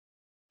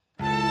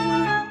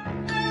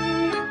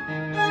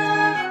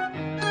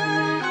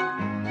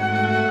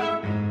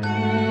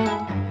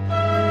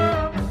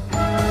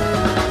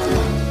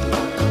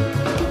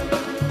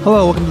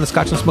Hello, welcome to the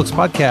Scotch and Smokes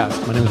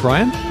podcast. My name is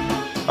Brian.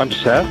 I'm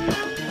Seth.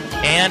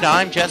 And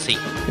I'm Jesse.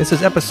 This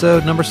is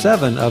episode number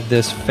 7 of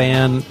this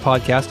fan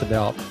podcast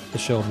about the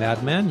show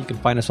Mad Men. You can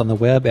find us on the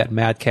web at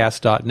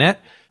madcast.net.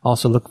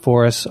 Also look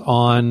for us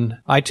on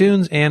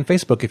iTunes and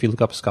Facebook if you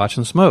look up Scotch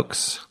and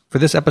Smokes. For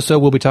this episode,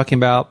 we'll be talking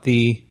about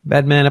the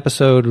Mad Men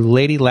episode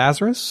Lady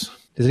Lazarus.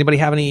 Does anybody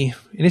have any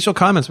initial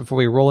comments before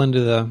we roll into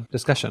the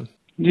discussion?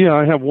 Yeah,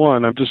 I have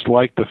one. I just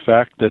like the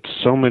fact that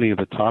so many of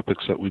the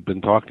topics that we've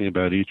been talking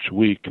about each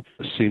week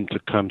seem to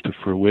come to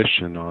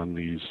fruition on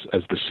these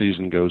as the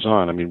season goes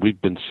on. I mean,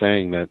 we've been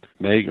saying that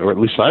Megan, or at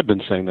least I've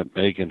been saying that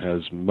Megan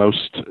has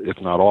most, if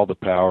not all, the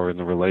power in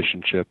the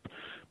relationship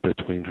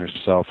between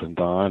herself and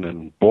Don,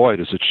 and boy,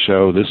 does it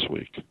show this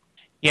week.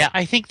 Yeah,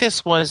 I think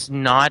this was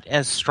not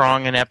as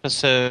strong an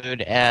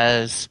episode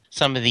as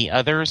some of the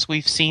others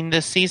we've seen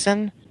this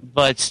season,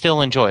 but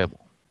still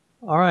enjoyable.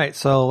 All right,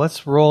 so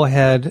let's roll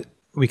ahead.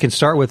 We can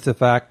start with the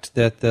fact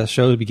that the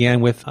show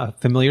began with a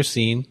familiar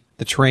scene,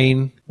 the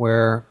train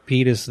where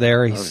Pete is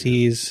there. He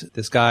sees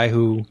this guy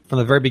who, from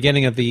the very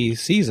beginning of the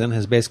season,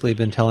 has basically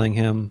been telling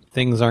him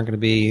things aren't going to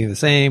be the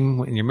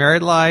same in your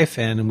married life.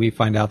 And we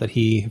find out that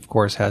he, of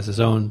course, has his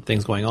own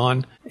things going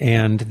on.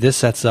 And this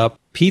sets up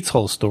Pete's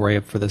whole story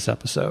for this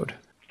episode.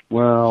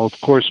 Well, of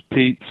course,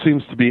 Pete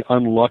seems to be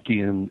unlucky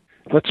in,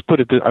 let's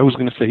put it, I was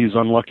going to say he's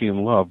unlucky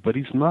in love, but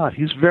he's not.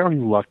 He's very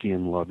lucky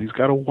in love. He's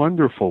got a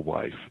wonderful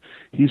wife.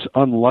 He's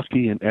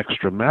unlucky in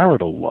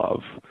extramarital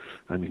love.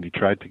 I mean, he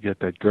tried to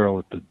get that girl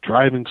at the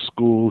driving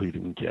school. He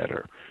didn't get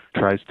her.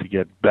 Tries to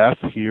get Beth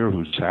here,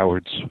 who's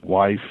Howard's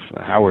wife.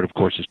 Howard, of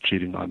course, is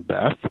cheating on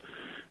Beth.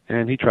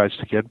 And he tries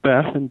to get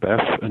Beth, and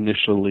Beth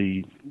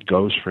initially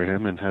goes for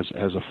him and has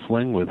a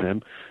fling with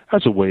him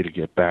as a way to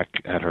get back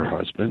at her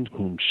husband,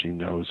 whom she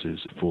knows is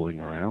fooling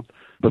around.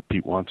 But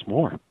Pete wants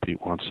more. Pete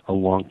wants a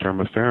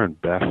long-term affair,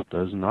 and Beth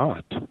does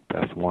not.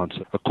 Beth wants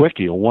a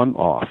quickie, a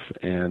one-off.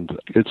 And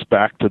it's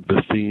back to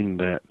the theme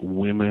that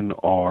women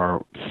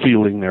are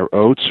feeling their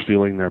oats,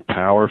 feeling their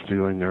power,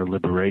 feeling their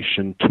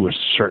liberation to a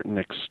certain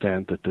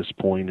extent at this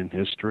point in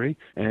history.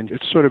 And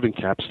it's sort of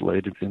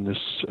encapsulated in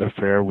this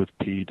affair with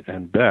Pete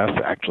and Beth.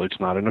 Actually, it's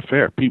not an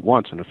affair. Pete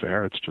wants an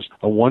affair. It's just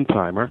a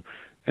one-timer.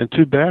 And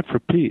too bad for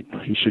Pete.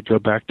 He should go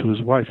back to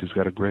his wife. He's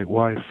got a great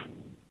wife.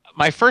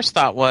 My first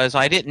thought was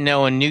I didn't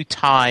know a new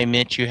tie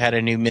meant you had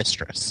a new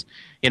mistress,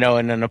 in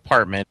an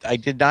apartment. I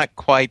did not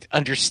quite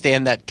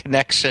understand that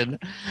connection.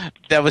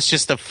 That was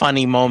just a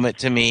funny moment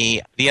to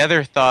me. The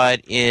other thought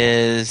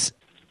is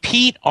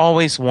Pete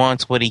always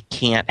wants what he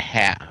can't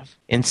have.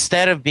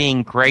 Instead of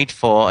being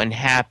grateful and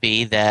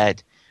happy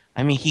that,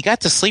 he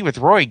got to sleep with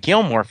Roy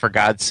Gilmore, for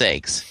God's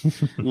sakes,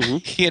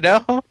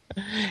 Mm-hmm.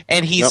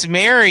 And he's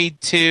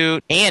married to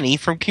Annie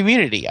from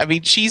Community.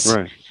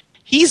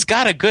 He's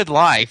got a good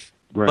life.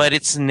 Right. But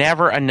it's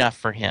never enough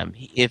for him.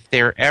 If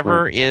there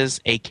ever is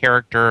a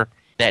character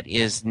that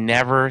is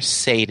never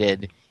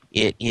sated,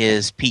 it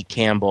is Pete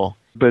Campbell.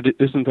 But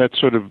isn't that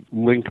sort of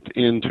linked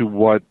into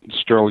what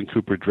Sterling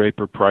Cooper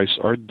Draper Price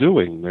are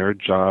doing? Their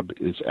job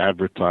is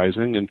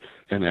advertising,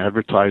 and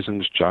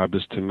advertising's job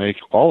is to make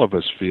all of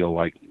us feel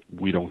like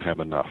we don't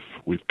have enough.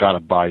 We've got to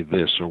buy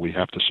this, or we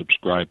have to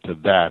subscribe to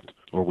that,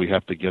 or we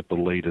have to get the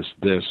latest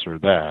this or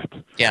that.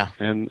 Yeah.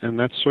 And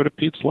that's sort of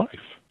Pete's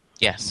life.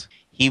 Yes.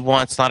 He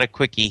wants not a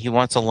quickie. He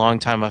wants a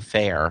long-time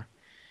affair.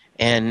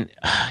 And,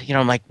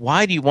 I'm like,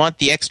 why do you want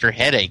the extra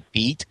headache,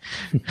 Pete?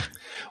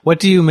 What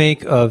do you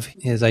make of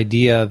his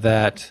idea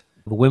that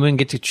women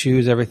get to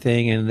choose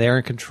everything and they're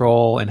in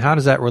control? And how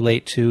does that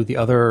relate to the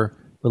other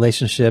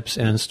relationships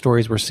and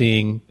stories we're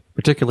seeing,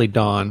 particularly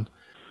Dawn?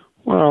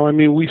 Well,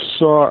 we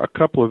saw a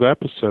couple of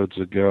episodes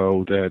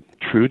ago that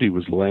Trudy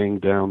was laying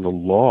down the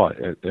law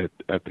at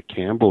the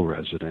Campbell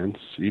residence,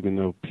 even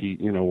though Pete,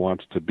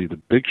 wants to be the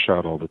big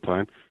shot all the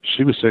time.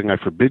 She was saying, I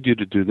forbid you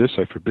to do this,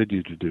 I forbid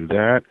you to do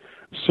that.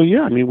 So,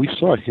 yeah, we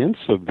saw hints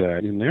of that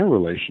in their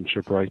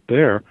relationship right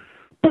there.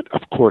 But,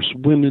 of course,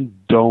 women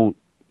don't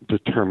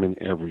determine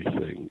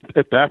everything.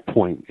 At that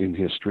point in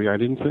history, I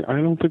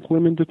don't think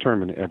women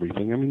determine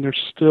everything. They're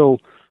still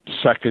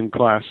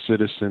second-class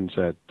citizens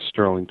at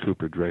Sterling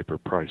Cooper Draper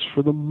Price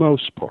for the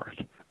most part.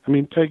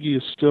 Peggy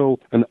is still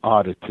an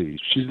oddity.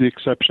 She's the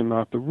exception,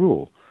 not the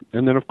rule.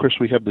 And then, of course,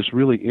 we have this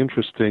really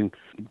interesting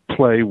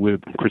play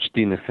with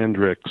Christina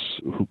Hendricks,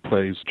 who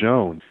plays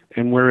Joan.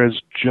 And whereas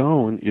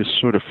Joan is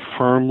sort of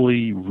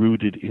firmly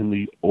rooted in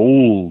the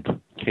old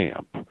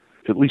camp,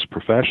 at least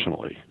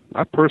professionally,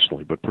 not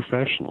personally, but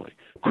professionally.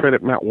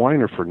 Credit Matt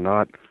Weiner for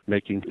not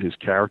making his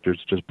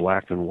characters just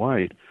black and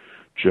white.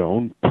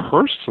 Joan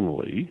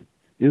personally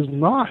is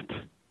not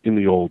in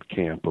the old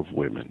camp of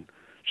women.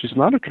 She's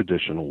not a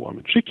traditional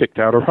woman. She kicked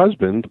out her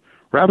husband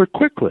rather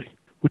quickly,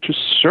 which is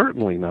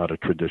certainly not a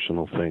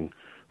traditional thing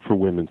for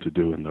women to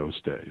do in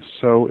those days.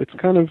 So it's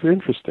kind of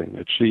interesting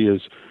that she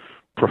is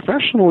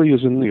professionally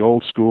is in the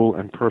old school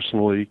and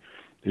personally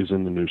is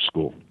in the new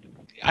school.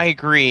 I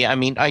agree.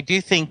 I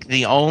do think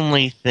the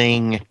only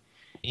thing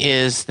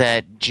is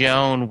that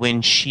Joan,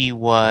 when she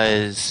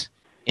was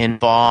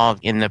involved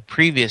in the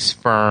previous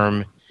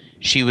firm,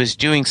 she was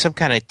doing some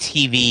kind of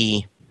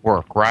TV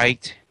work,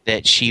 right?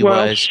 That she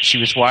Well,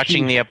 was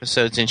watching the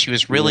episodes and she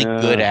was really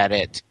good at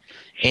it.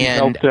 She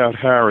And helped out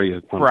Harry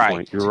at one Right.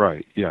 point. You're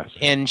right. Yes.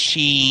 and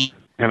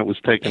And it was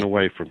taken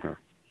away from her.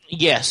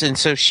 yes, and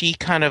so she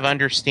kind of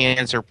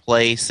understands her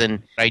place,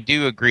 and I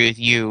do agree with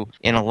you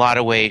in a lot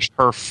of ways.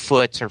 Her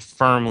foots are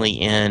firmly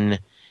in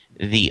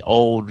the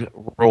old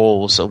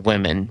roles of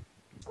women,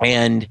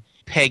 and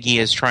Peggy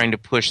is trying to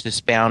push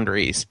this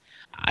boundaries.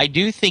 I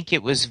do think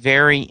it was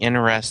very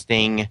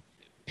interesting,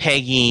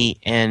 Peggy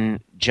and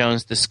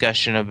Joan's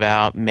discussion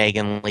about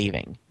Megan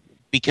leaving.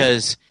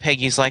 Because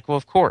Peggy's like, well,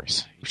 of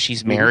course.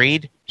 She's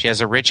married. She has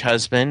a rich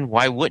husband.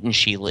 Why wouldn't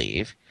she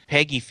leave?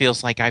 Peggy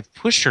feels like I've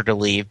pushed her to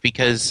leave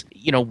because,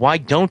 why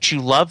don't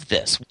you love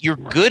this? You're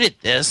good at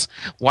this.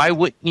 Why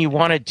wouldn't you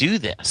want to do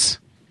this?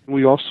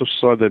 We also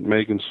saw that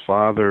Megan's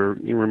father,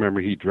 you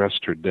remember, he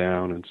dressed her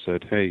down and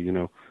said, hey,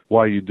 why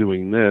are you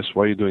doing this?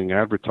 Why are you doing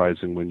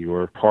advertising when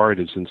your heart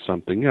is in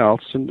something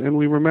else? And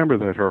we remember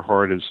that her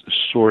heart is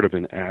sort of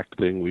in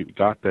acting. We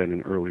got that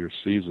in earlier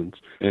seasons.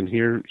 And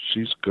here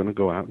she's going to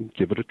go out and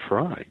give it a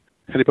try.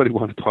 Anybody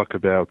want to talk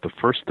about the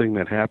first thing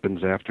that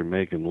happens after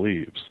Megan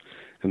leaves?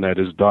 And that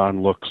is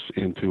Don looks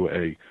into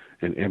an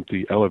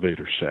empty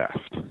elevator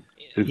shaft.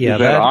 Is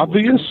that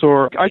obvious,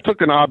 or I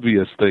took an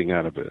obvious thing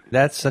out of it?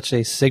 That's such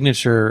a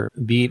signature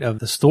beat of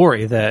the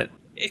story that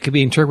it could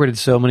be interpreted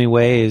so many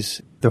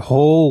ways. The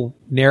whole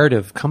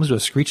narrative comes to a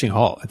screeching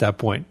halt at that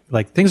point.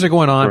 Like, things are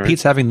going on. Right.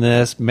 Pete's having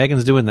this.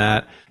 Megan's doing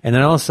that. And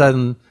then all of a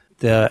sudden,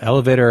 the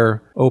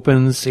elevator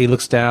opens. He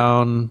looks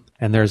down,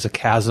 and there's a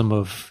chasm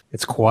of,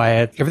 it's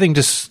quiet. Everything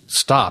just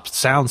stops.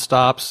 Sound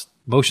stops.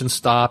 Motion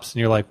stops. And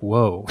you're like,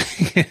 whoa.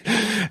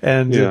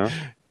 And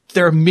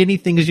there are many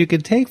things you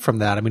can take from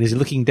that. I mean, is he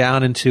looking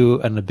down into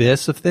an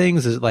abyss of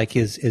things? Is it like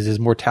his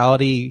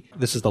mortality?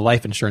 This is the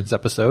life insurance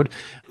episode.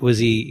 Was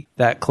he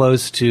that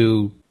close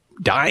to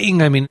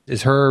dying? I mean,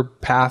 is her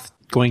path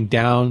going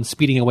down,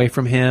 speeding away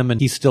from him,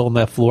 and he's still on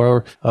the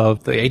floor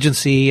of the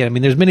agency? I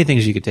mean, there's many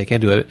things you could take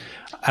into it.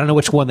 I don't know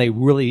which one they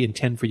really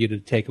intend for you to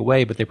take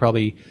away, but they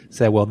probably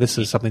say, well, this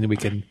is something that we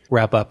can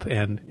wrap up,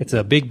 and it's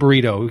a big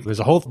burrito. There's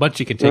a whole bunch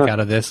you can take out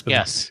of this. But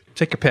yes.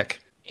 Take your pick.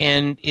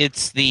 And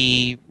it's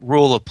the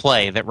rule of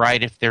play that,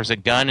 right, if there's a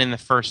gun in the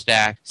first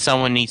act,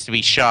 someone needs to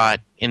be shot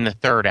in the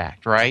third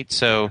act, right?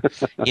 So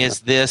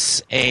is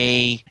this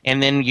and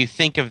then you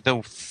think of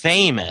the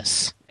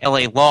famous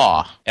L.A.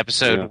 Law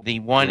episode, the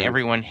one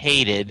everyone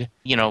hated,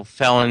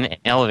 fell in an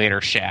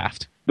elevator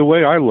shaft. The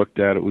way I looked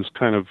at it was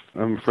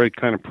I'm afraid,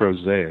 kind of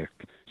prosaic.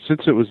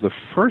 Since it was the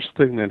first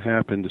thing that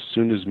happened as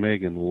soon as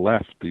Megan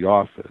left the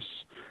office,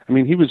 I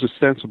mean, he was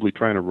ostensibly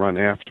trying to run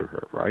after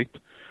her, right?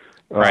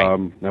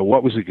 Right. Now,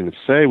 what was he going to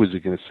say? Was he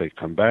going to say,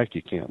 come back,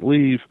 you can't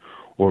leave?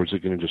 Or was he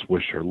going to just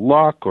wish her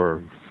luck?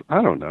 Or,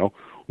 I don't know.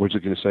 Or was he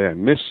going to say, I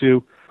miss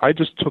you? I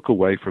just took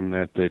away from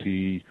that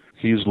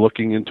he's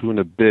looking into an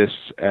abyss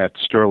at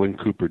Sterling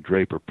Cooper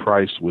Draper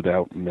Price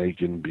without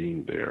Megan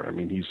being there. I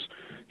mean,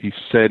 he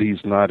said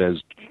he's not as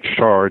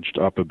charged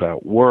up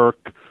about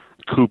work.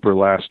 Cooper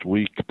last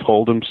week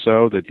told him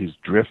so, that he's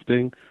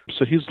drifting.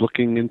 So he's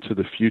looking into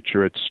the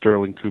future at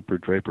Sterling Cooper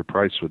Draper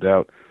Price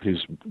without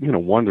his,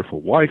 wonderful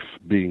wife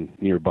being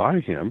nearby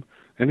him,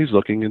 and he's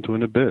looking into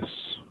an abyss.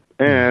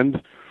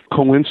 And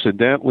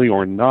coincidentally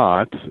or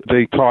not,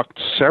 they talked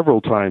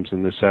several times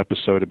in this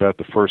episode about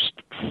the first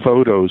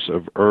photos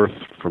of Earth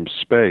from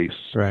space,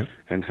 right,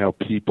 and how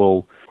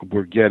people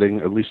were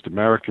getting, at least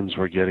Americans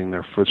were getting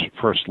their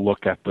first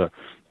look at the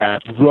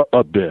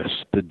abyss,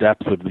 the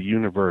depth of the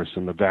universe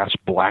and the vast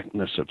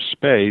blackness of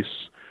space.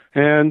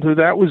 And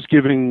that was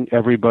giving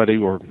everybody,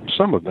 or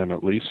some of them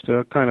at least,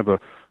 kind of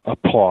a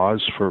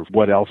pause for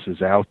what else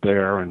is out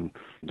there and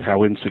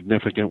how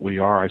insignificant we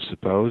are, I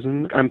suppose.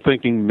 And I'm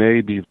thinking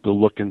maybe the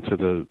look into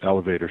the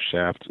elevator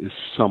shaft is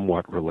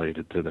somewhat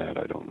related to that.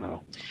 I don't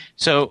know.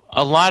 So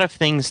a lot of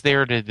things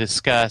there to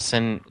discuss.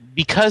 And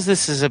because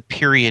this is a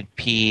period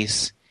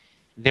piece,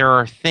 there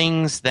are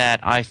things that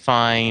I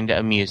find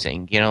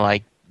amusing,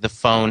 like the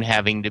phone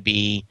having to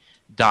be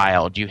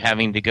dialed, you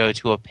having to go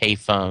to a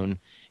payphone,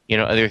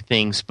 other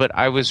things. But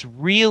I was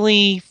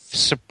really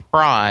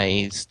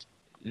surprised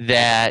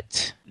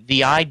that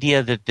the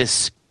idea that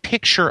this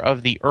picture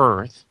of the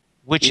Earth,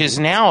 which is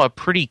now a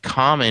pretty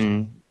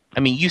common,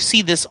 I mean, you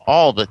see this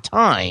all the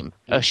time,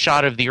 a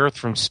shot of the Earth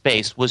from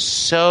space, was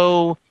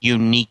so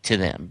unique to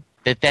them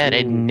that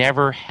had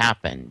never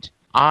happened.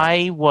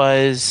 I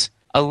was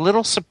a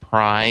little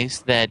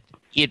surprised that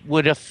it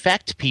would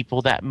affect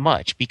people that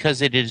much,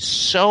 because it is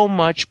so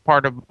much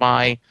part of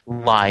my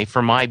life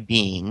or my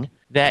being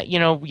that,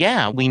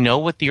 we know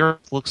what the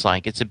Earth looks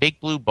like. It's a big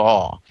blue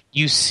ball.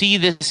 You see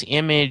this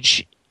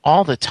image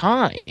all the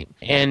time.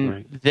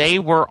 And they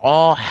were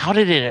all, how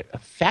did it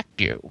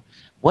affect you?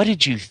 What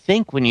did you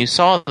think when you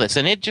saw this?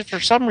 And it just, for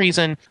some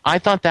reason, I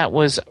thought that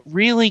was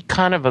really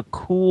kind of a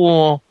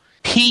cool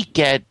peek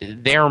at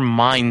their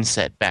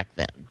mindset back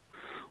then.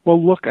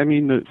 Well, look, I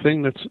mean, the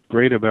thing that's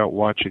great about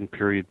watching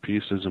period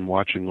pieces and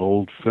watching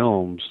old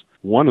films,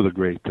 one of the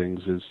great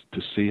things is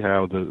to see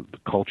how the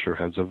culture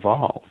has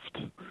evolved.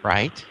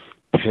 Right.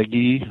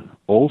 Peggy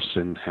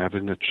Olson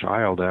having a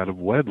child out of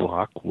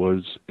wedlock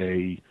was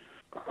it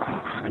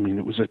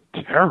was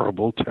a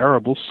terrible,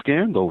 terrible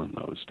scandal in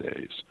those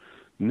days.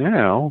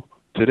 Now,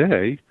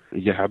 today,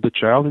 you have the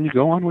child and you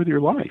go on with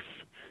your life.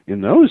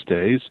 In those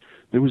days,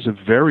 there was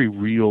a very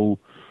real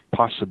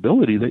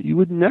possibility that you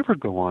would never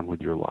go on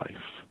with your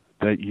life,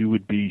 that you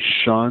would be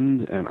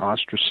shunned and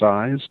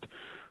ostracized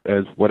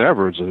as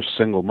whatever, as a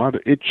single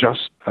mother. It's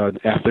just an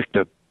ethic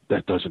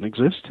that doesn't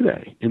exist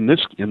today,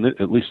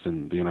 at least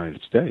in the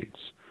United States.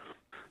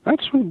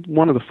 That's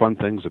one of the fun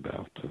things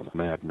about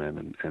Mad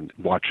Men and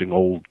watching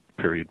old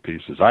period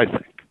pieces, I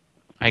think.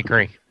 I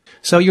agree.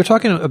 So you're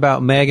talking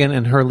about Megan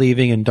and her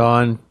leaving and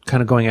Don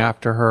kind of going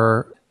after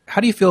her.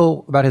 How do you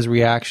feel about his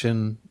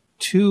reaction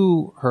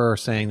to her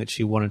saying that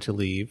she wanted to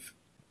leave?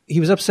 He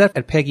was upset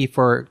at Peggy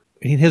for,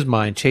 in his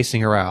mind,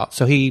 chasing her out.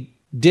 So he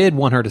did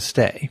want her to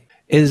stay.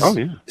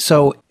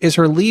 So is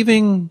her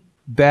leaving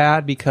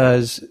bad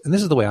because, and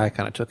this is the way I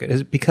kind of took it,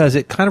 is because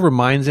it kind of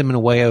reminds him in a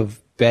way of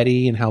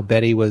Betty and how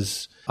Betty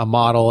was a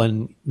model,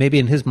 and maybe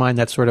in his mind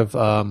that's sort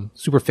of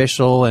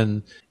superficial,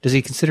 and does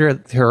he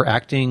consider her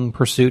acting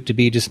pursuit to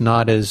be just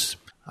not as,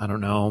 I don't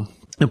know,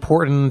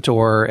 important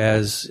or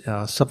as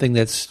something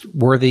that's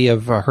worthy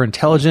of her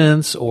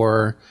intelligence,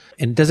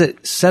 and does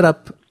it set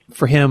up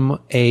for him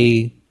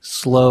a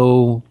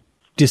slow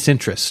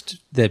disinterest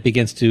that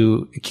begins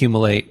to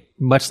accumulate,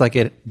 much like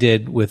it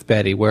did with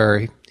Betty,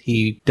 where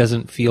he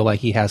doesn't feel like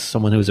he has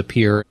someone who's a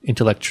peer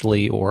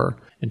intellectually or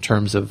in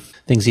terms of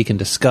things he can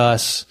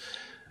discuss?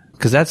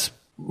 Because that's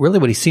really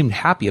what he seemed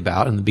happy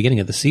about in the beginning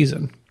of the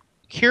season.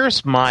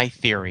 Here's my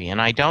theory, and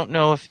I don't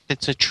know if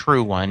it's a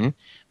true one,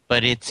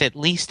 but it's at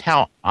least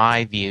how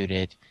I viewed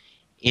it,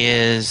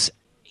 is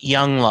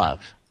young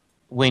love.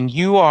 When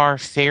you are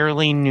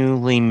fairly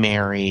newly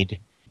married,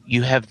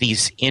 you have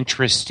these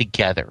interests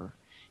together.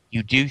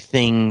 You do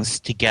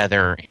things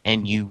together,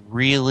 and you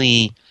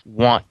really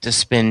want to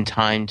spend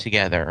time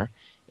together.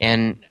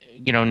 And,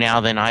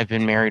 now then I've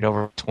been married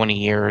over 20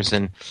 years,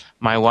 and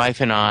my wife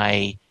and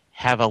I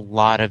have a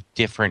lot of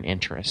different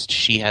interests.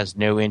 She has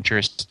no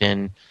interest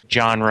in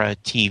genre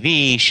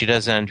TV. She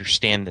doesn't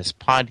understand this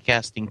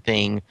podcasting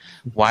thing.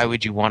 Why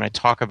would you want to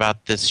talk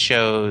about this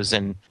shows?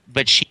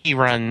 But she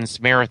runs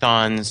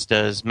marathons,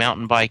 does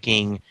mountain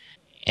biking,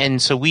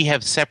 and so we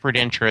have separate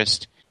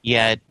interests,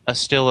 yet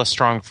still a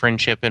strong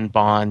friendship and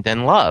bond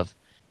and love.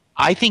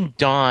 I think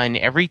Dawn,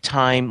 every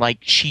time,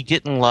 she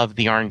didn't love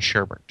the orange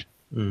sherbet.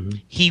 Mm-hmm.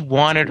 He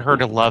wanted her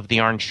to love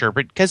the orange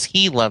sherbet because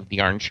he loved the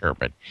orange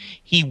sherbet.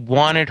 He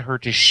wanted her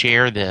to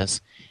share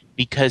this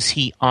because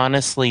he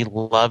honestly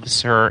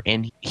loves her,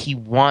 and he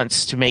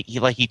wants to make,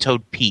 like he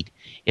told Pete,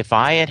 if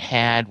I had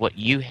had what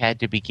you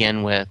had to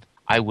begin with,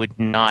 I would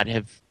not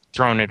have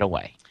thrown it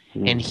away.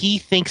 Mm-hmm. And he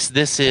thinks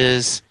this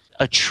is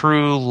a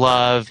true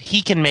love.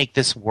 He can make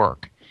this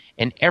work.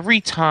 And every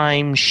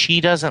time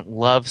she doesn't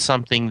love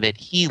something that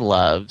he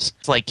loves,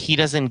 it's like he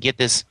doesn't get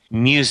this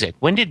music.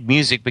 When did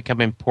music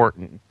become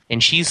important?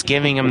 And she's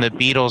giving him the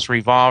Beatles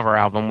Revolver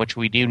album, which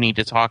we do need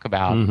to talk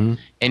about. Mm-hmm.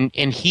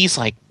 And he's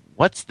like,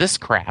 what's this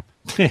crap?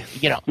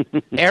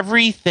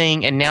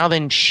 Everything. And now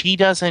then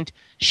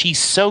she's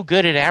so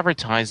good at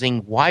advertising.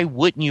 Why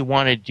wouldn't you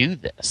want to do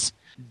this?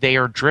 They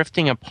are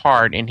drifting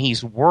apart, and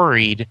he's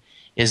worried,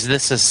 is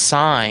this a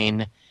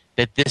sign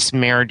that this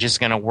marriage is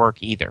going to work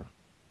either?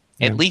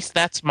 At least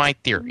that's my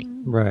theory.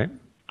 Right.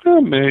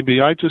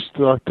 Maybe. I just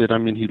thought that,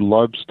 he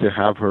loves to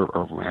have her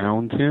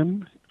around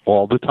him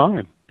all the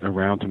time,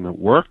 around him at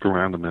work,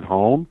 around him at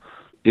home.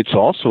 It's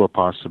also a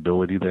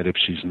possibility that if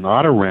she's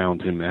not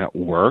around him at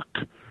work,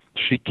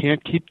 she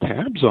can't keep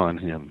tabs on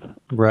him.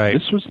 Right.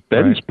 This was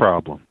Betty's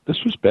problem.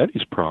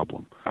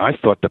 I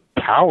thought the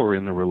power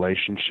in the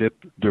relationship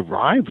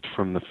derived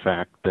from the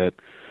fact that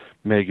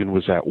Megan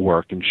was at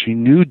work, and she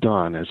knew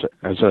Don as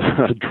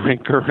a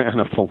drinker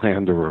and a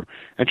philanderer,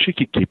 and she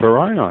could keep her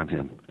eye on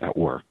him at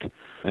work.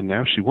 And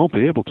now she won't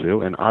be able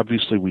to, and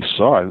obviously we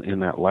saw in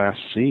that last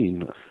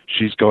scene,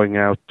 she's going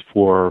out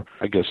for,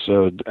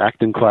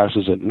 acting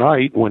classes at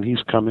night when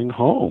he's coming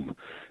home.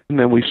 And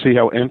then we see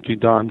how empty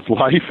Don's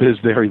life is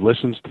there. He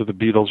listens to the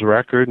Beatles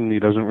record, and he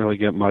doesn't really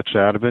get much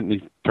out of it, and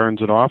he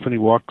turns it off, and he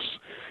walks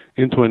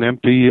into an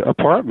empty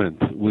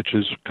apartment, which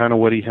is kind of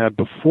what he had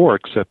before,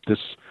 except this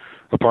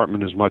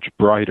apartment is much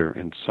brighter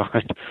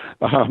inside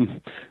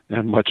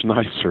and much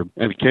nicer.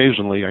 And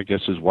occasionally, I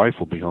guess his wife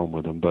will be home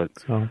with him. But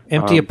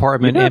empty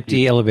apartment,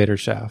 empty elevator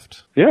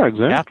shaft. Yeah,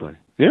 exactly.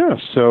 Yeah,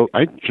 so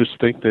I just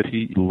think that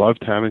he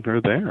loved having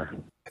her there.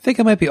 I think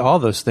it might be all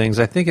those things.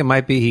 I think it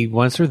might be he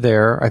wants her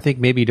there. I think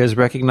maybe he does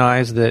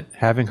recognize that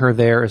having her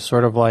there is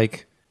sort of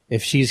like,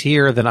 if she's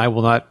here, then I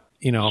will not,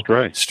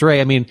 stray.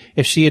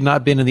 If she had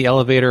not been in the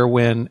elevator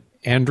when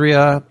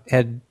Andrea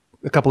had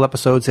a couple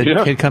episodes had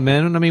come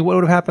in, what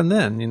would have happened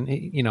then?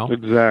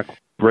 Exactly.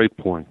 Great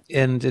point.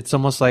 And it's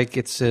almost like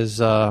it's as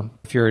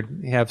if you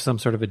have some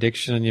sort of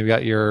addiction and you've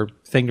got your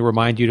thing to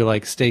remind you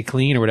to stay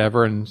clean or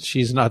whatever, and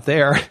she's not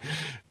there.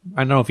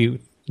 I don't know if he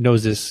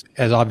knows this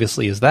as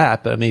obviously as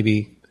that, but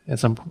maybe at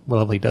some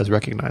level he does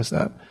recognize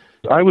that.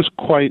 I was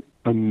quite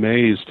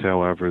amazed,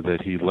 however,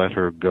 that he let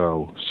her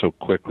go so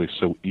quickly,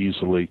 so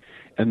easily,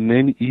 and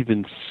then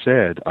even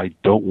said, I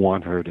don't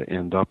want her to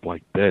end up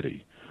like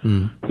Betty.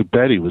 Who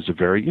Betty was a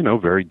very,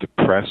 very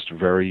depressed,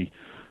 very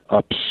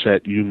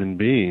upset human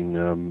being.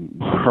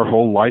 Her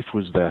whole life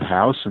was that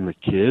house and the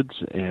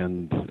kids,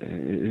 and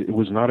it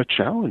was not a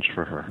challenge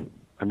for her.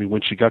 I mean,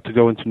 when she got to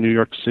go into New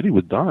York City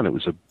with Don, it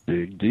was a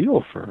big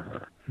deal for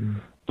her.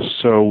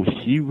 So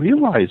he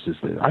realizes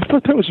that. I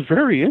thought that was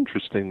very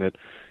interesting, that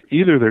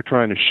either they're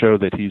trying to show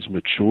that he's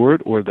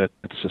matured or that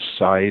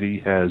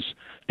society has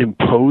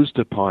imposed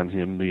upon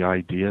him the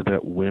idea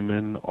that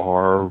women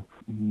are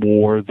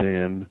more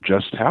than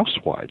just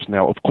housewives.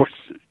 Now, of course,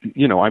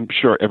 I'm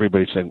sure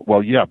everybody's saying,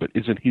 well, yeah, but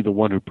isn't he the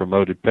one who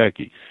promoted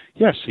Peggy?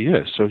 Yes, he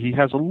is. So he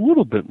has a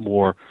little bit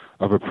more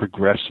of a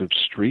progressive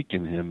streak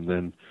in him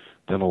than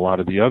a lot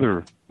of the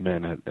other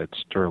men at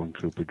Sterling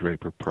Cooper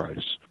Draper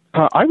Price.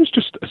 I was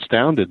just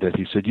astounded that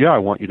he said, yeah, I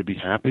want you to be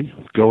happy.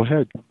 Go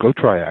ahead. Go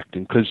try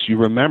acting. Because you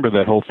remember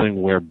that whole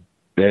thing where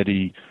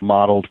Betty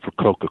modeled for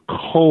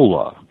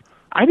Coca-Cola.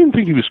 I didn't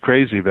think he was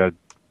crazy about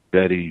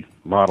Betty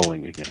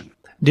modeling again.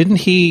 Didn't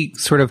he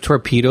sort of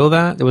torpedo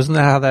that? Wasn't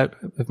that how that,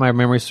 if my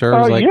memory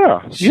serves?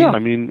 Yeah. I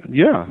mean,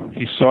 yeah.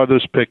 He saw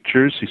those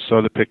pictures. He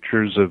saw the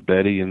pictures of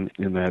Betty in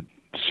that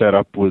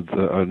setup with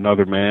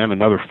another man,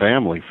 another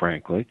family,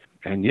 frankly.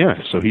 And yeah,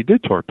 so he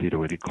did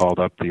torpedo it. He called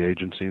up the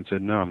agency and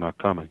said, no, I'm not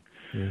coming.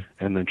 Yeah.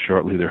 And then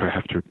shortly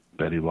thereafter,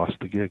 Betty lost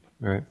the gig.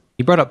 Right.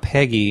 You brought up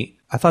Peggy.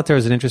 I thought there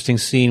was an interesting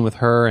scene with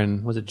her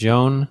and, was it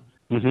Joan?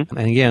 Mm-hmm.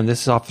 And again,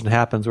 this often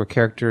happens where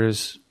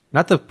characters,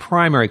 not the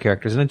primary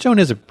characters, and Joan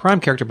is a prime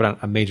character, but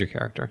a major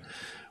character,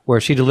 where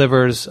she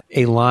delivers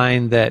a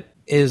line that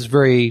is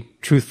very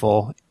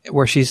truthful,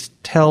 where she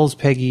tells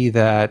Peggy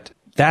that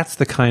that's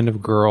the kind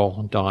of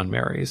girl Dawn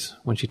marries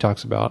when she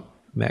talks about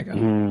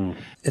Megan.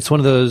 It's one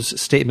of those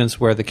statements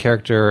where the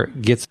character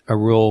gets a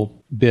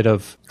real bit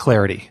of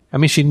clarity. I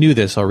mean, she knew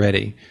this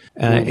already.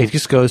 It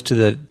just goes to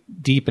the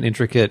deep and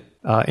intricate,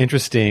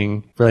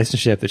 interesting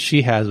relationship that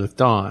she has with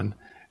Dawn,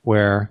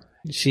 where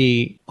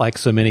she, like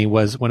so many,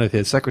 was one of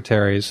his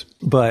secretaries,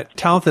 but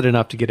talented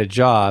enough to get a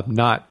job,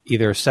 not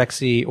either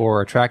sexy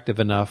or attractive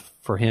enough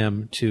for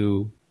him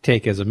to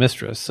take as a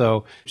mistress.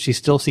 So she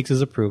still seeks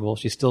his approval.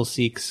 She still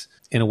seeks,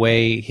 in a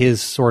way, his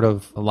sort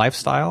of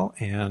lifestyle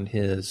and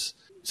his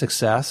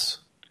success.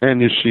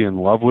 And is she in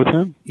love with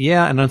him?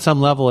 Yeah, and on some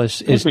level, I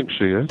think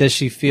she is. Does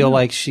she feel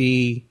like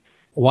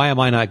why am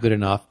I not good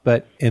enough?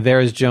 But there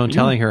is Joan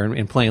telling her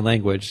in plain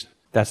language,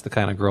 that's the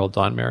kind of girl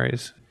Dawn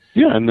marries.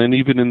 Yeah, and then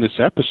even in this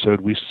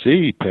episode, we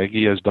see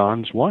Peggy as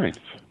Don's wife.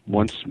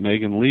 Once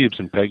Megan leaves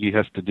and Peggy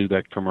has to do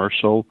that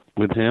commercial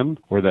with him,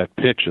 or that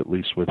pitch at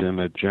least with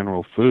him at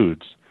General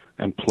Foods,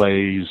 and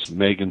plays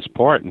Megan's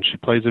part, and she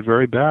plays it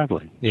very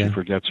badly. Yeah. She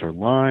forgets her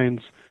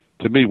lines.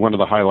 To me, one of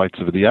the highlights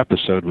of the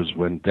episode was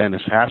when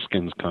Dennis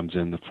Haskins comes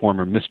in, the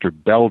former Mr.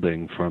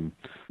 Belding from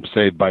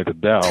Saved by the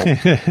Bell.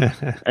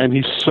 And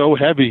he's so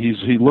heavy,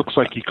 he looks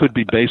like he could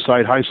be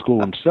Bayside High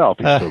School himself.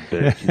 He's so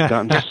big. He's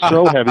gotten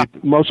so heavy,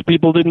 most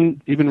people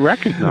didn't even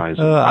recognize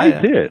him. I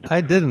did. I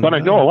didn't. But I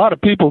know a lot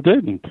of people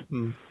didn't.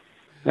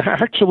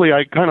 Actually,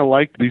 I kind of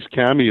like these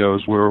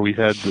cameos where we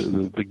had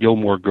the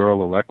Gilmore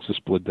Girl, Alexis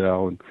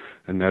Bledel,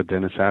 and now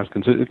Dennis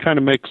Haskins. It kind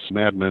of makes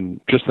Mad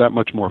Men just that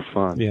much more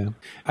fun. Yeah.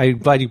 I'm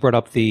glad you brought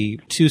up the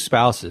two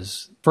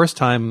spouses. First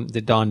time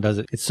that Dawn does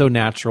it, it's so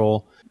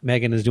natural.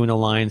 Megan is doing the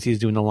lines, he's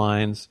doing the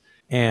lines.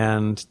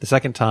 And the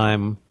second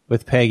time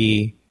with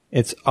Peggy,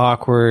 it's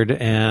awkward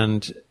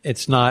and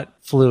it's not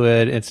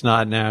fluid, it's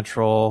not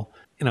natural.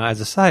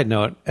 As a side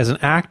note, as an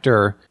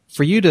actor,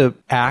 for you to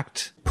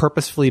act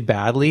purposefully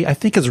badly, I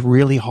think is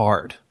really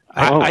hard.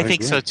 I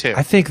think so too.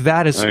 I think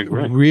that is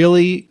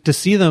really, to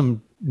see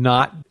them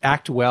not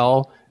act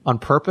well on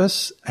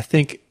purpose, I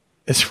think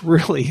it's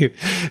really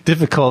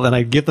difficult, and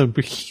I give them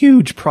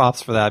huge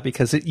props for that,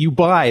 because you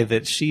buy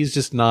that she's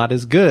just not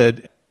as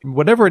good.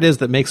 Whatever it is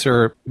that makes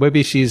her,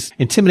 maybe she's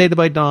intimidated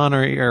by Dawn,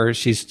 or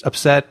she's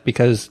upset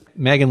because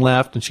Megan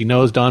left and she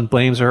knows Dawn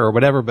blames her or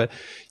whatever, but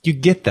you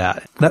get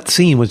that. That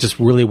scene was just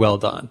really well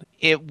done.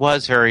 It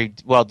was very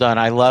well done.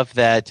 I love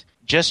that.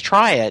 Just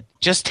try it.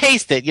 Just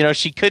taste it.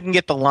 She couldn't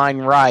get the line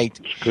right.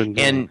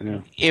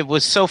 It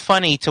was so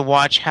funny to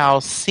watch how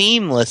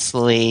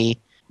seamlessly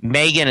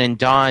Megan and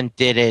Dawn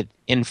did it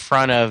in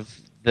front of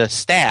the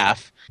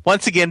staff.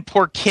 Once again,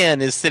 poor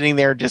Ken is sitting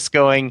there just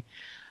going,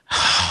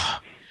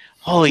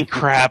 holy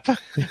crap.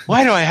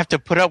 Why do I have to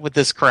put up with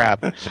this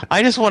crap?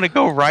 I just want to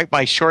go write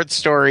my short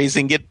stories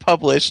and get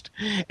published,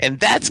 and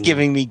that's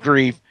giving me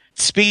grief.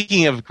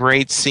 Speaking of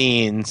great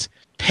scenes,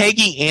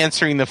 Peggy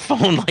answering the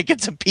phone like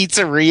it's a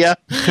pizzeria.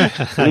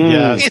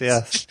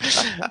 Yes.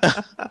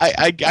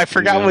 I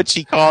forgot what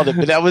she called it,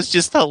 but that was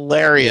just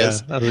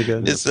hilarious. Yeah, that was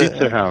good.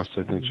 Pizza House,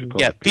 I think she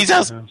called it. Pizza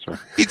House.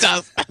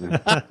 Pizza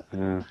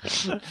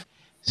House.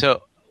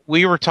 So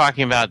we were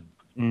talking about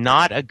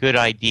not a good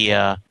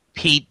idea,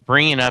 Pete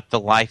bringing up the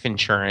life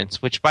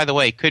insurance, which, by the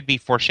way, could be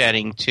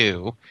foreshadowing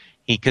too,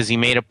 because he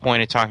made a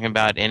point of talking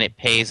about, and it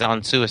pays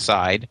on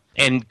suicide,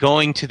 and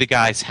going to the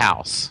guy's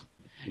house.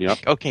 Yep.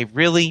 Okay,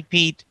 really,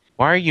 Pete?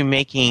 Why are you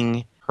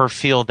making her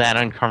feel that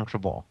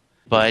uncomfortable?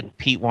 But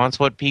Pete wants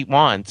what Pete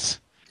wants.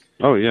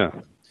 Oh, yeah.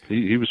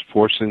 He was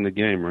forcing the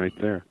game right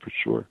there, for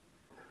sure.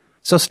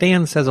 So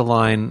Stan says a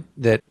line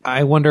that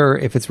I wonder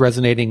if it's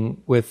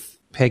resonating with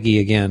Peggy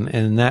again,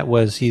 and that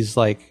was, he's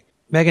like,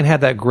 Megan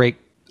had that great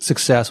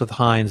success with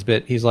Heinz,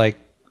 but he's like,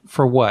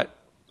 for what?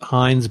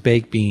 Heinz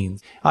baked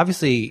beans.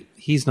 Obviously,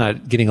 he's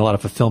not getting a lot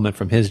of fulfillment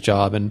from his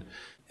job, and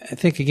I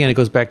think, again, it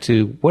goes back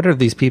to what are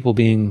these people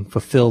being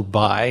fulfilled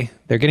by?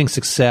 They're getting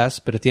success,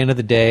 but at the end of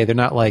the day, they're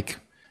not like,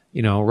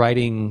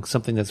 writing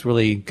something that's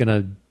really going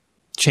to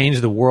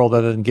change the world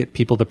other than get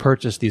people to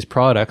purchase these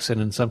products.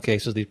 And in some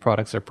cases, these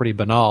products are pretty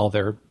banal.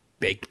 They're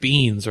baked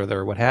beans or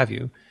they're what have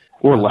you.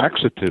 Or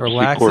laxatives. Or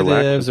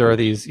laxatives or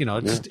these,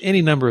 just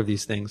any number of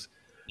these things.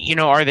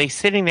 Are they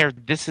sitting there?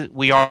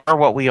 We are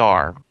what we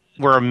are.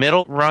 We're a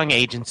middle-rung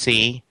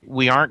agency.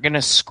 We aren't going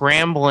to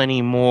scramble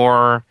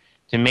anymore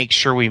to make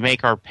sure we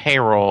make our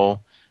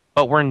payroll,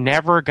 but we're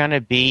never going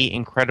to be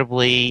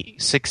incredibly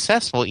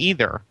successful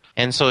either.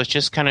 And so it's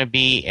just going to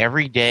be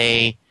every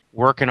day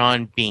working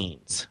on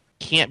beans.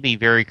 Can't be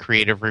very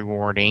creative,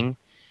 rewarding.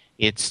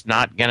 It's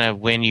not going to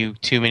win you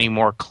too many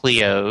more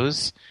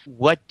Clios.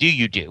 What do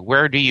you do?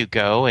 Where do you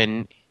go?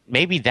 And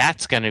maybe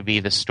that's going to be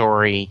the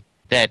story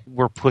that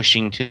we're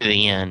pushing to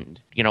the end.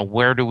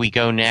 Where do we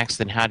go next,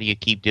 and how do you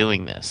keep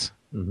doing this?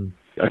 Mm-hmm.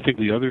 I think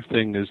the other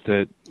thing is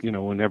that,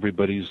 when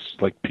everybody's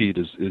like Pete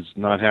is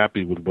not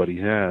happy with what he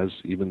has,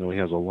 even though he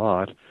has a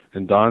lot,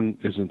 and Don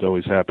isn't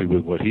always happy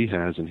with what he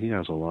has, and he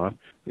has a lot.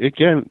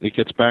 Again, it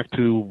gets back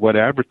to what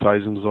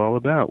advertising is all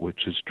about,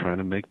 which is trying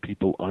to make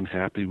people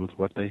unhappy with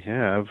what they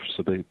have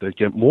so they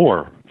get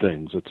more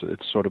things.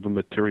 It's sort of a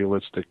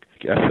materialistic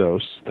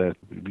ethos that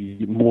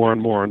more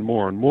and more and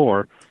more and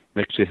more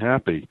makes you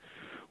happy,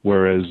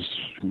 whereas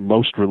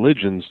most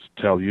religions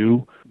tell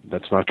you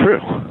that's not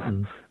true.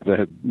 Mm-hmm.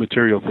 That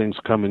material things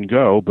come and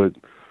go, but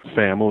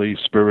family,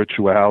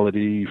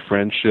 spirituality,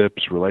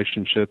 friendships,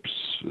 relationships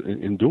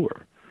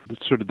endure.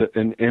 It's sort of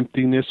an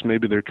emptiness,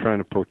 maybe they're trying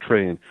to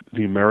portray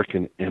the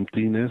American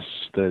emptiness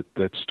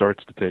that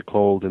starts to take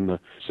hold in the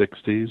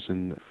 60s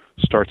and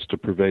starts to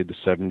pervade the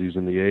 70s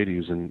and the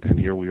 80s, and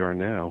here we are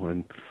now.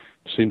 And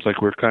it seems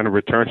like we're kind of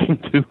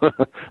returning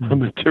to a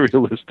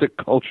materialistic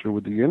culture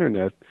with the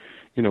Internet,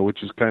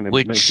 which is kind of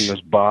making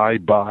us buy,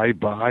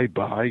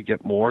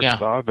 get more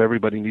stuff.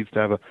 Everybody needs to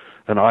have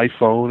an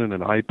iPhone and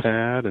an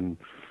iPad, and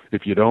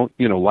if you don't,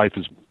 life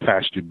has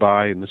passed you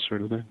by and this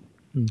sort of thing.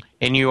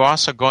 And you're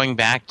also going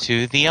back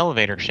to the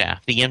elevator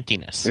shaft, the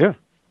emptiness. Yeah.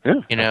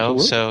 Absolutely.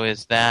 So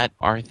is that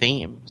our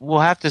theme? We'll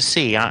have to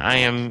see. I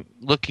am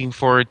looking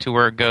forward to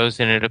where it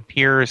goes, and it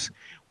appears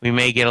we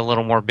may get a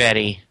little more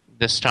Betty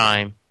this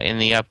time in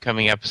the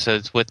upcoming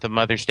episodes. With the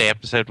Mother's Day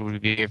episode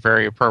would be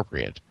very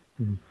appropriate.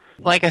 Mm-hmm.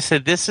 Like I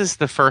said, this is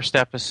the first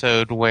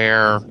episode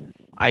where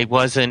I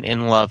wasn't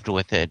in love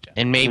with it,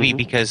 and maybe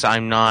because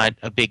I'm not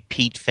a big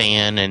Pete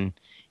fan, and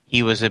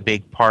he was a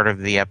big part of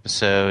the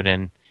episode,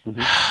 and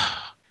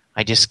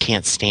I just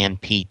can't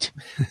stand Pete.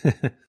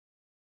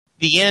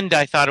 The end,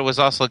 I thought it was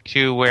also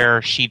too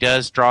where she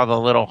does draw the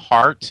little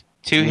heart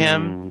to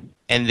him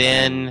and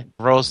then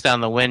rolls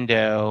down the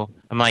window.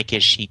 I'm like,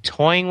 is she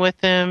toying with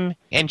him?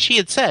 And she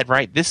had said,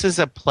 right, this is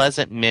a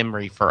pleasant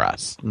memory for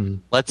us.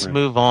 Let's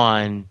move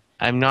on.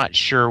 I'm not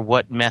sure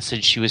what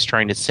message she was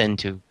trying to send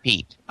to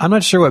Pete. I'm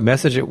not sure what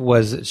message it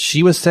was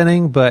she was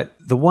sending, but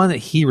the one that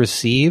he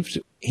received,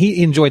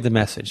 he enjoyed the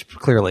message,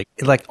 clearly.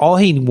 Like, all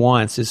he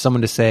wants is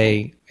someone to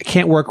say, I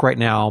can't work right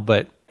now,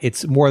 but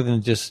it's more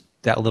than just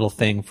that little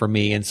thing for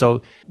me. And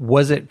so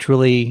was it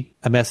truly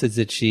a message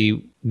that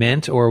she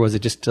meant, or was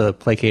it just to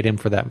placate him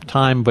for that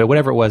time? But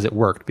whatever it was, it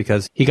worked,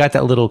 because he got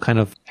that little kind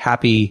of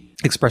happy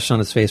expression on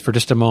his face for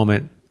just a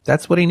moment.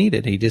 That's what he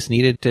needed. He just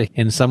needed to,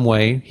 in some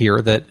way,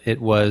 hear that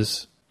it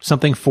was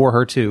something for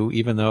her too,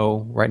 even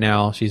though right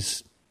now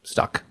she's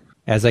stuck,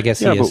 as I guess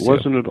he is.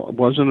 Yeah, but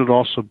wasn't it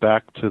also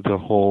back to the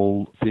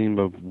whole theme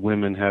of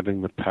women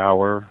having the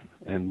power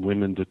and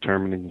women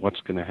determining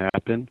what's going to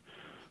happen?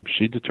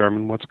 She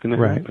determined what's going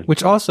to happen.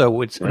 Which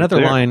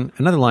another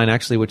line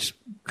actually, which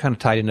kind of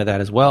tied into that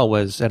as well,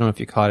 was, I don't know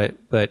if you caught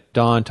it, but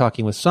Dawn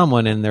talking with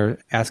someone and they're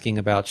asking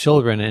about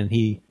children, and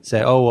he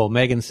said, "Oh well,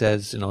 Megan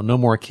says, no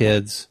more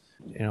kids.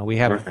 We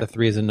have the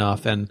 3 is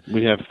enough." And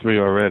we have 3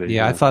 already.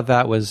 Yeah, I thought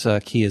that was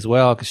key as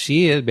well, because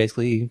she had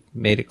basically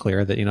made it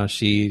clear that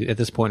she, at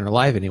this point in her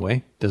life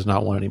anyway, does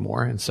not want any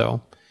more, and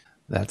so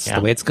that's the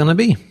way it's going to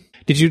be.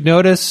 Did you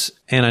notice?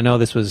 And I know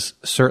this was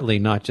certainly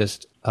not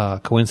just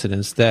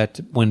coincidence, that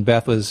when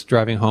Beth was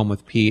driving home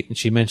with Pete and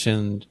she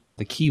mentioned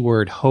the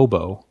keyword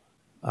hobo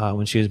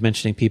when she was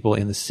mentioning people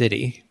in the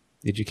city.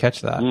 Did you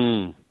catch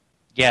that?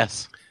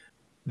 Yes.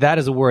 That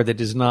is a word that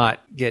does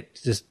not get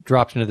just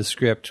dropped into the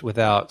script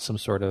without some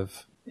sort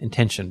of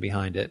intention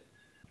behind it.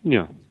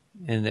 Yeah.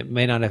 And it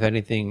may not have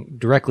anything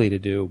directly to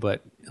do,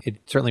 but it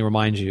certainly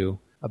reminds you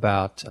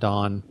about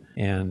Don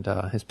and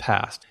his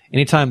past.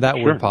 Anytime that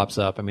word pops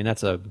up,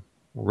 that's a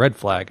red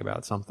flag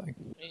about something.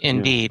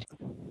 Indeed.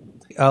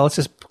 Let's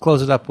just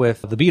close it up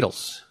with the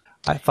Beatles.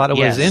 I thought it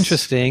was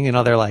interesting.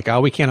 They're like,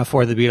 oh, we can't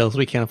afford the Beatles.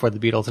 We can't afford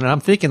the Beatles. And I'm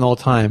thinking the whole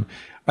time,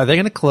 are they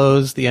going to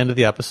close the end of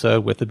the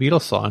episode with the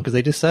Beatles song? Because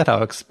they just said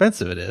how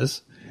expensive it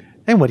is.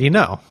 And what do you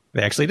know?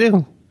 They actually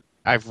do.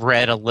 I've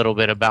read a little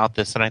bit about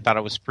this, and I thought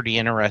it was pretty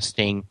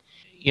interesting.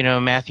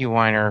 Matthew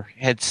Weiner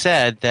had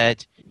said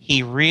that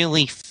he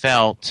really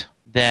felt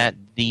that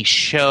the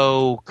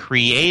show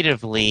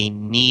creatively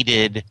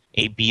needed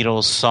a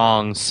Beatles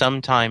song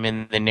sometime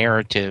in the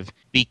narrative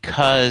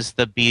because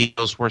the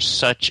Beatles were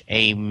such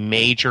a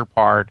major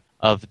part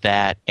of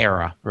that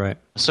era. Right.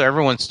 So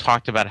everyone's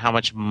talked about how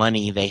much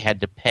money they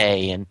had to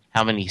pay and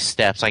how many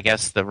steps. I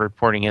guess the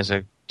reporting is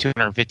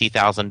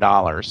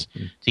 $250,000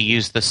 to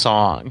use the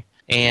song.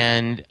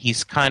 And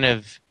he's kind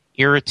of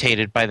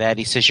irritated by that.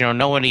 He says,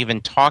 no one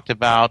even talked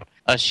about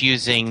us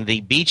using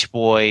the Beach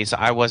Boys'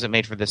 I Wasn't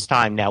Made for This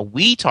Time. Now,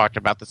 we talked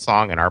about the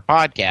song in our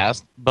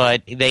podcast,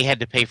 but they had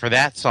to pay for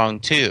that song,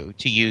 too,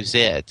 to use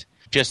it.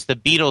 Just the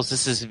Beatles,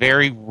 this is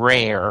very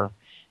rare.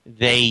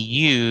 They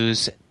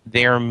use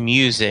their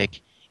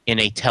music in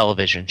a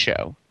television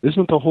show.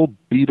 Isn't the whole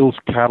Beatles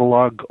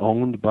catalog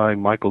owned by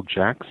Michael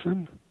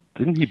Jackson?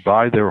 Didn't he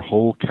buy their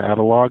whole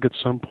catalog at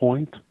some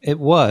point? It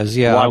was,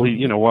 yeah. While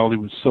he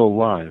was still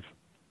alive.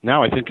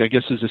 Now I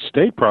guess his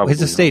estate probably.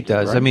 His estate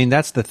does. Right? I mean,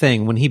 that's the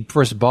thing. When he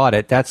first bought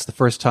it, that's the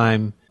first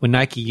time when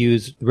Nike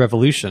used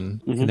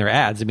Revolution in their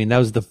ads. I mean, that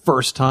was the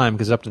first time,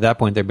 because up to that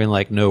point they've been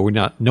like, no, we're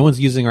not. No one's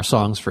using our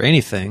songs for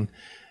anything.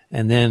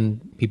 And then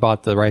he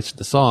bought the rights to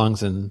the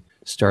songs and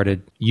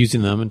started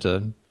using them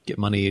to get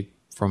money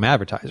from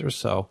advertisers.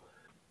 So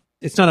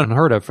it's not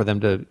unheard of for them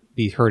to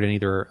be heard in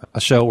either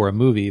a show or a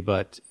movie,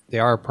 but they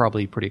are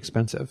probably pretty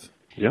expensive.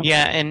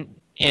 Yeah,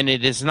 and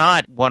it is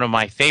not one of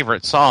my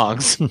favorite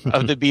songs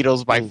of the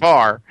Beatles by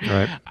far.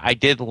 Right. I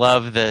did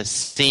love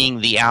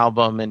seeing the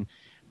album and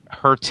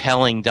her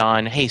telling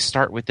Don, hey,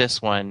 start with this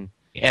one.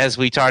 As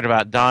we talked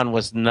about, Don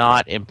was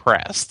not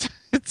impressed.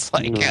 It's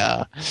like,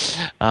 what is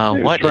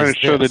trying to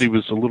show this? that he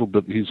was a little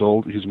bit, he's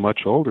old, he's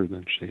much older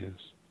than she is.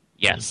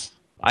 Yes.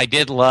 I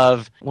did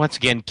love, once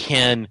again,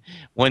 Ken,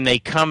 when they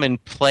come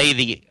and play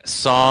the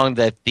song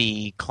that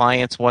the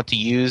clients want to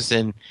use,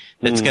 and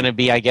that's going to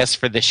be, I guess,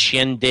 for the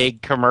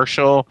Shindig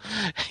commercial,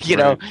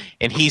 know,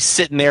 and he's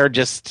sitting there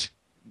just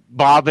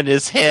bobbing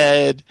his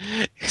head,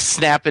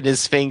 snapping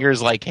his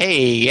fingers like,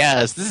 hey,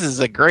 yes, this is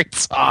a great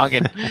song.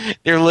 And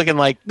they're looking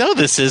like, no,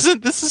 this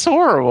isn't. This is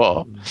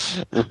horrible.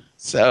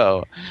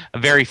 So, a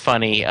very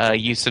funny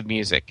use of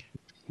music.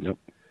 Yep.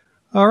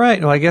 All right.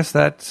 Well, I guess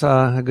that's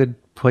a good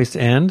place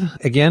to end.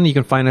 Again, you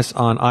can find us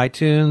on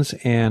iTunes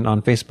and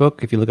on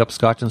Facebook. If you look up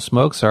Scotch and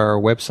Smokes, our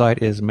website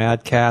is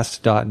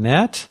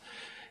madcast.net.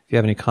 If you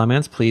have any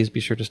comments, please be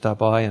sure to stop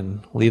by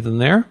and leave them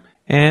there.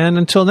 And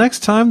until next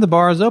time, the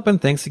bar is open.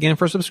 Thanks again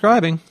for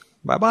subscribing.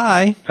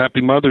 Bye-bye.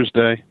 Happy Mother's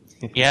Day.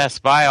 Yes,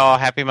 bye all.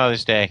 Happy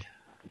Mother's Day.